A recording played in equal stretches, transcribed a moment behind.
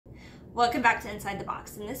Welcome back to Inside the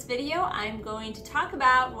Box. In this video, I'm going to talk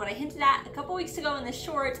about what I hinted at a couple weeks ago in this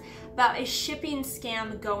short about a shipping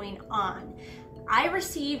scam going on. I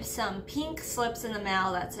received some pink slips in the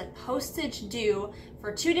mail that said postage due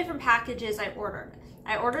for two different packages I ordered.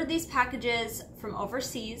 I ordered these packages from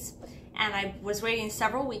overseas and I was waiting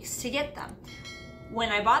several weeks to get them. When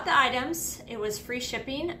I bought the items, it was free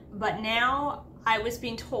shipping, but now I was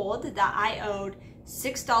being told that I owed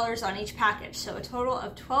 $6 on each package, so a total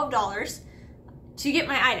of $12 to get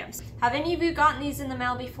my items. Have any of you gotten these in the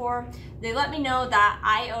mail before? They let me know that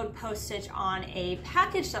I owed postage on a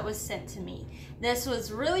package that was sent to me. This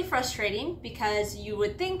was really frustrating because you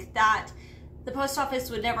would think that the post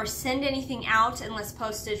office would never send anything out unless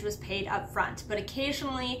postage was paid up front, but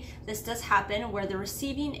occasionally this does happen where the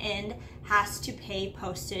receiving end has to pay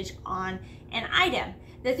postage on an item.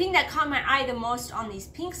 The thing that caught my eye the most on these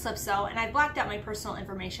pink slips though, and I blacked out my personal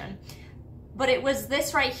information, but it was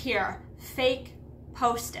this right here, fake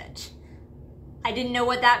postage. I didn't know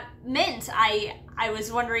what that meant. I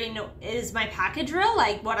was wondering, is my package real?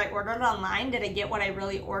 Like what I ordered online, did I get what I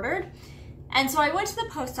really ordered? And so I went to the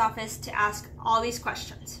post office to ask all these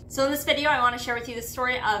questions. So in this video, I want to share with you the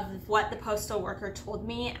story of what the postal worker told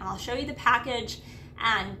me, and I'll show you the package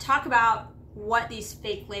and talk about what these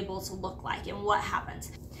fake labels look like and what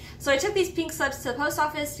happens. So I took these pink slips to the post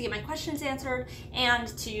office to get my questions answered and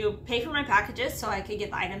to pay for my packages so I could get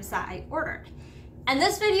the items that I ordered. And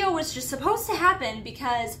this video was just supposed to happen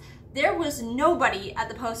because there was nobody at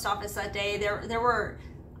the post office that day. There were,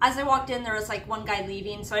 as I walked in, there was like one guy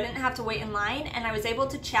leaving, so I didn't have to wait in line, and I was able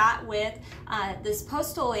to chat with this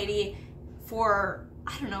postal lady for,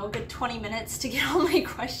 I don't know, a good 20 minutes to get all my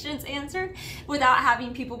questions answered without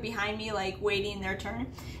having people behind me like waiting their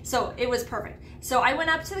turn. So it was perfect. So I went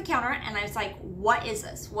up to the counter and I was like, what is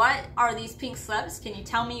this? What are these pink slips? Can you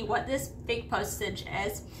tell me what this fake postage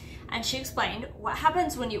is? And she explained what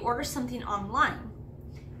happens when you order something online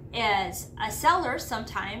is a seller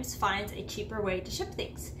sometimes finds a cheaper way to ship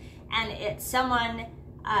things. And it's someone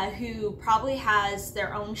who probably has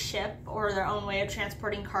their own ship or their own way of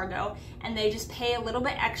transporting cargo, and they just pay a little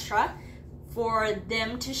bit extra for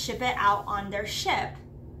them to ship it out on their ship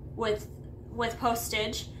with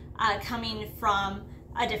postage coming from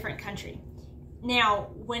a different country.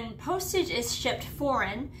 Now, when postage is shipped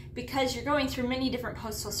foreign, because you're going through many different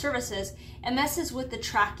postal services, it messes with the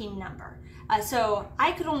tracking number. So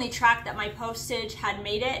I could only track that my postage had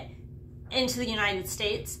made it into the United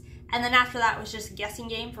States, and then after that was just a guessing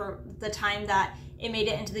game for the time that it made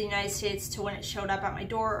it into the United States to when it showed up at my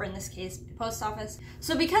door, or in this case, the post office.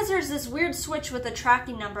 So because there's this weird switch with the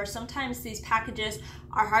tracking number, sometimes these packages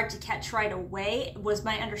are hard to catch right away, was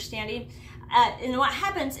my understanding. And what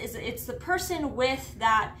happens is it's the person with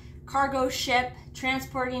that cargo ship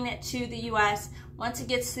transporting it to the US. Once it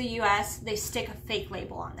gets to the US, they stick a fake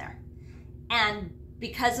label on there. And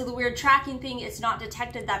because of the weird tracking thing, it's not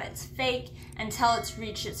detected that it's fake until it's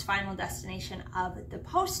reached its final destination of the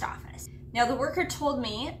post office. Now, the worker told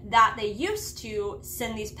me that they used to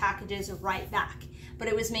send these packages right back, but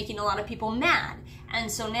it was making a lot of people mad. And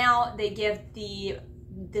so now they give the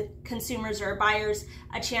consumers or buyers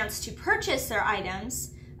a chance to purchase their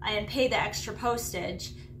items and pay the extra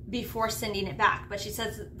postage before sending it back. But she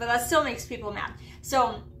says, but that still makes people mad.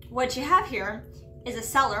 So what you have here is a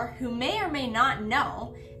seller who may or may not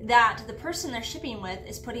know that the person they're shipping with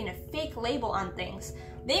is putting a fake label on things.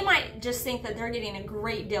 They might just think that they're getting a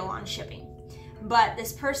great deal on shipping, but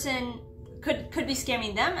this person could be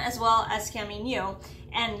scamming them as well as scamming you,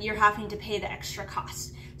 and you're having to pay the extra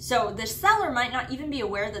cost. So the seller might not even be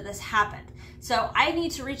aware that this happened. So I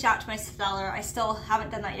need to reach out to my seller. I still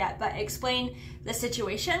haven't done that yet, but explain the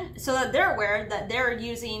situation so that they're aware that they're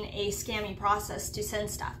using a scammy process to send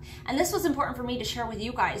stuff. And this was important for me to share with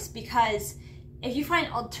you guys, because if you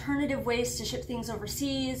find alternative ways to ship things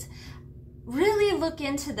overseas, really look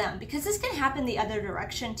into them, because this can happen the other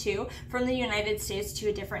direction too, from the United States to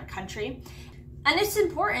a different country. And it's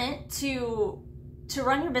important to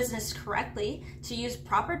run your business correctly, to use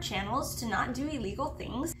proper channels, to not do illegal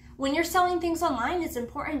things. When you're selling things online, it's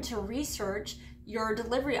important to research your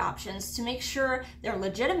delivery options to make sure they're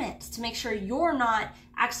legitimate, to make sure you're not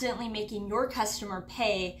accidentally making your customer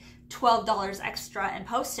pay $12 extra in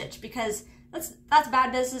postage, because that's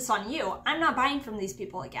bad business on you. I'm not buying from these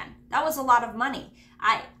people again. That was a lot of money.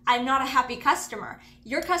 I'm not a happy customer.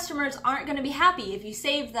 Your customers aren't going to be happy if you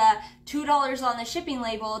save the $2 on the shipping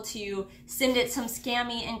label to send it some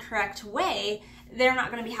scammy, incorrect way. They're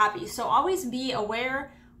not going to be happy. So always be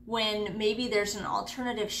aware when maybe there's an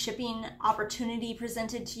alternative shipping opportunity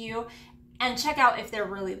presented to you, and check out if they're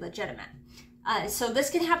really legitimate. So this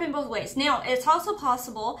can happen both ways. Now, it's also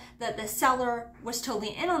possible that the seller was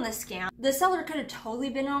totally in on the scam. The seller could have totally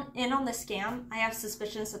been in on the scam. I have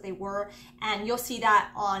suspicions that they were, and you'll see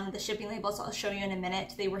that on the shipping labels. I'll show you in a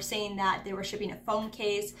minute. They were saying that they were shipping a phone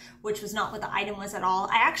case, which was not what the item was at all.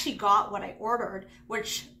 I actually got what I ordered,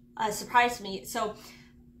 which surprised me. So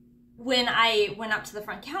when I went up to the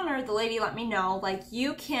front counter, the lady let me know, like,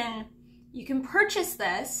 you can purchase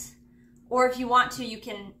this, or if you want to, you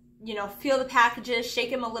can, you know, feel the packages,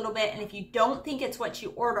 shake them a little bit, and if you don't think it's what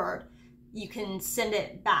you ordered, you can send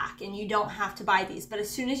it back and you don't have to buy these. But as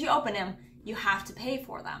soon as you open them, you have to pay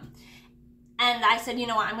for them. And I said, you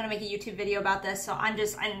know what, I'm gonna make a YouTube video about this, so I'm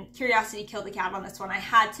curiosity killed the cat on this one. I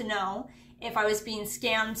had to know if I was being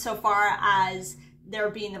scammed so far as there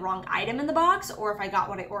being the wrong item in the box, or if I got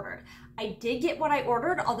what I ordered. I did get what I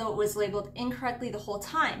ordered, although it was labeled incorrectly the whole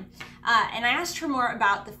time. And I asked her more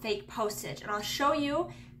about the fake postage, and I'll show you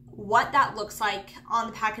what that looks like on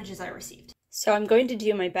the packages I received. So I'm going to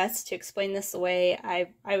do my best to explain this the way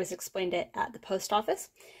I was explained it at the post office.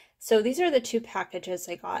 So these are the two packages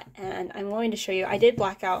I got, and I'm going to show you. I did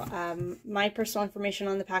black out my personal information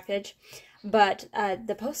on the package, but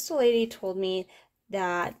the postal lady told me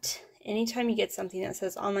that anytime you get something that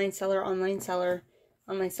says online seller, online seller,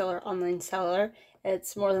 online seller, online seller,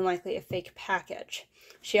 it's more than likely a fake package.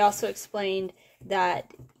 She also explained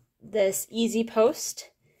that this Easy Post,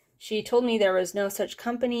 she told me there was no such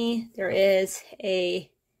company. There is a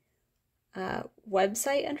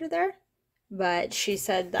website under there, but she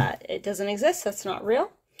said that it doesn't exist. That's not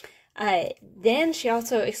real. Then she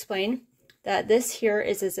also explained that this here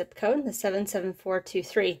is a zip code, the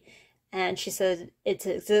 77423. And she said it's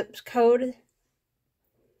a zip code.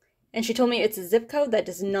 And she told me it's a zip code that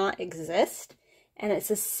does not exist. And it's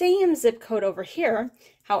the same zip code over here.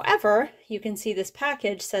 However, you can see this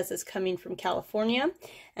package says it's coming from California,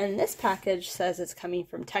 and this package says it's coming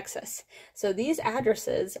from Texas. So these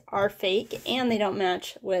addresses are fake, and they don't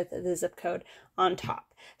match with the zip code on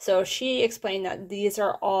top. So she explained that these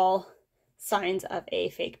are all signs of a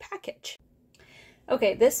fake package.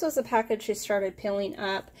 Okay, this was a package she started peeling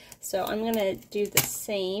up, so I'm going to do the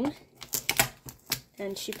same.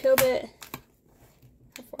 And she peeled it,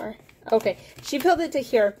 how far? Okay, she peeled it to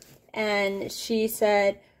here, and she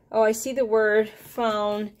said, oh, I see the word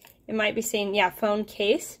phone. It might be saying, yeah, phone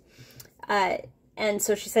case. And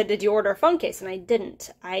so she said, did you order a phone case? And I didn't.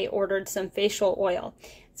 I ordered some facial oil.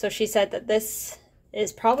 So she said that this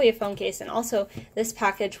is probably a phone case, and also this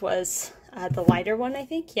package was the lighter one, I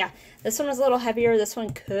think. Yeah, this one was a little heavier. This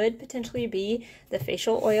one could potentially be the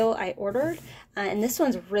facial oil I ordered, and this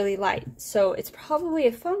one's really light, so it's probably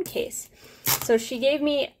a phone case. So she gave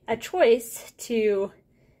me a choice to,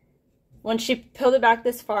 when she peeled it back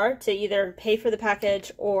this far, to either pay for the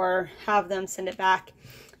package or have them send it back.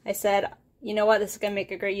 I said, you know what, this is gonna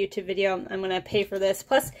make a great YouTube video. I'm gonna pay for this.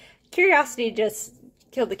 Plus, curiosity just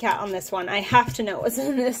killed the cat on this one. I have to know what's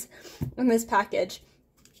in this package.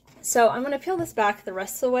 So I'm going to peel this back the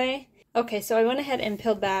rest of the way. Okay, so I went ahead and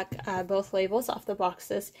peeled back both labels off the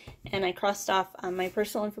boxes, and I crossed off my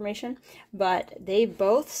personal information, but they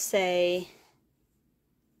both say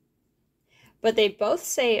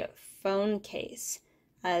phone case.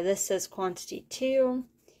 This says quantity 2,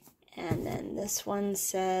 and then this one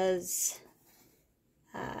says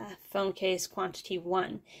phone case quantity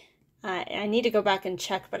 1. I need to go back and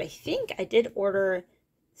check, but I think I did order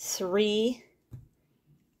 3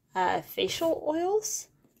 facial oils.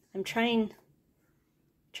 I'm trying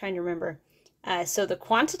to remember. So the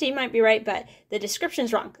quantity might be right, but the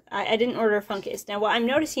description's wrong. I didn't order a phone case. Now what I'm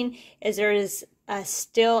noticing is there is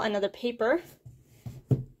still another paper.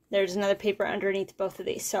 There's another paper underneath both of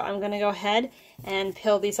these. So I'm going to go ahead and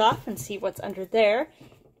peel these off and see what's under there,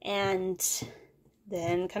 and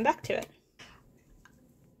then come back to it.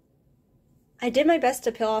 I did my best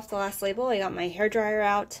to peel off the last label. I got my hairdryer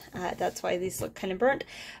out. That's why these look kind of burnt.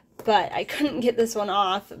 But I couldn't get this one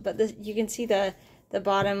off. But this, you can see the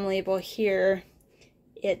bottom label here.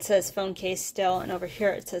 It says phone case still, and over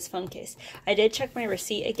here it says phone case. I did check my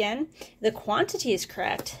receipt again. The quantity is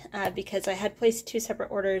correct because I had placed 2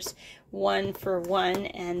 separate orders, one for 1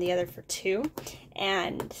 and the other for 2.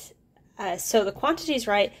 And so the quantity is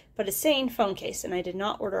right, but it's saying phone case, and I did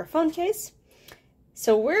not order a phone case.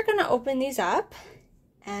 So we're going to open these up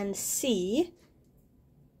and see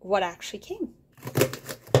what actually came.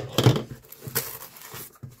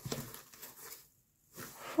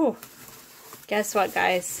 Whew. Guess what,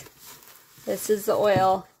 guys? This is the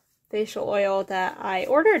oil, facial oil that I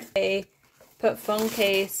ordered. They put phone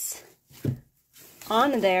case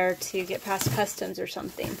on there to get past customs or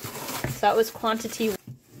something. So that was quantity.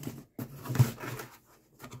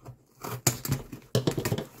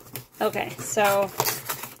 Okay, so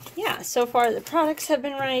yeah, so far the products have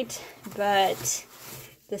been right, but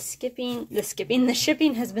the shipping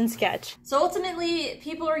has been sketch. So ultimately,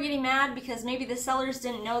 people are getting mad because maybe the sellers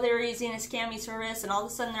didn't know they were using a scammy service, and all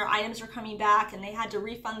of a sudden their items are coming back and they had to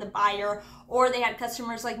refund the buyer, or they had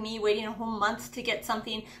customers like me waiting a whole month to get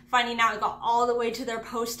something, finding out it got all the way to their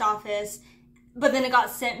post office, but then it got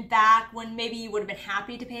sent back when maybe you would have been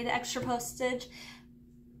happy to pay the extra postage.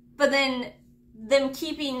 But then them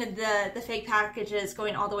keeping the fake packages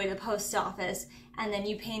going all the way to the post office and then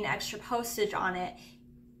you paying the extra postage on it,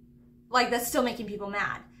 like, that's still making people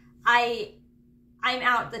mad. I'm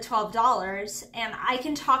out the $12 and I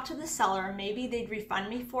can talk to the seller. Maybe they'd refund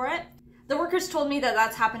me for it. The workers told me that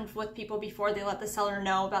that's happened with people before. They let the seller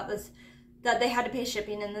know about this, that they had to pay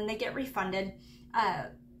shipping, and then they get refunded.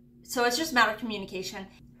 So it's just a matter of communication.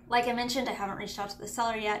 Like I mentioned, I haven't reached out to the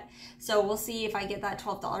seller yet, so we'll see if I get that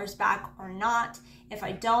 $12 back or not. If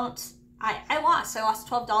I don't, I lost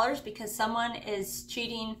 $12 because someone is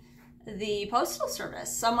cheating the postal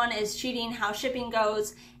service. Someone is cheating how shipping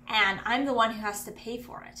goes, and I'm the one who has to pay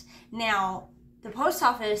for it. Now, the post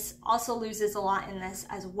office also loses a lot in this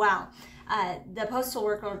as well. The postal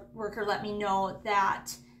worker let me know that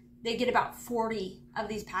they get about 40 of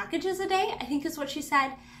these packages a day, I think is what she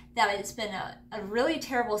said, that it's been a really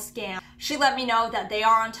terrible scam. She let me know that they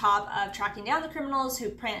are on top of tracking down the criminals who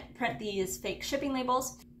print these fake shipping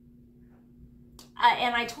labels.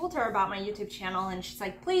 And I told her about my YouTube channel, and she's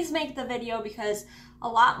like, please make the video because a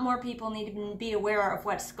lot more people need to be aware of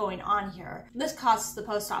what's going on here. This costs the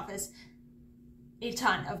post office a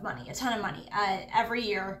ton of money every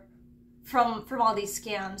year from all these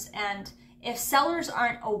scams. And if sellers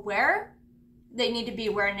aren't aware, they need to be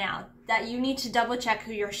aware now that you need to double check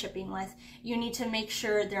who you're shipping with. You need to make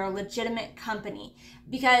sure they're a legitimate company,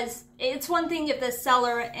 because it's one thing if the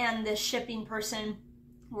seller and the shipping person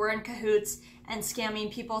were in cahoots and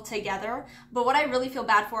scamming people together. But what I really feel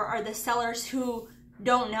bad for are the sellers who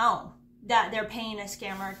don't know that they're paying a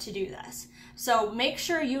scammer to do this. So make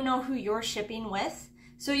sure you know who you're shipping with,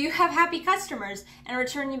 so you have happy customers and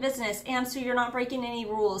returning business, and so you're not breaking any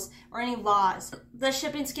rules or any laws. The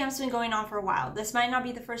shipping scam's been going on for a while. This might not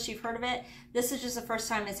be the first you've heard of it. This is just the first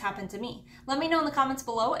time it's happened to me. Let me know in the comments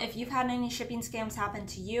below if you've had any shipping scams happen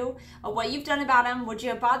to you, or what you've done about them. Would you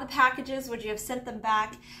have bought the packages? Would you have sent them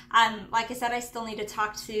back? Like I said, I still need to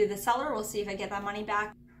talk to the seller. We'll see if I get that money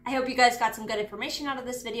back. I hope you guys got some good information out of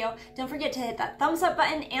this video. Don't forget to hit that thumbs up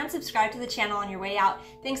button and subscribe to the channel on your way out.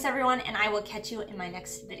 Thanks everyone, and I will catch you in my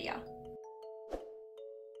next video.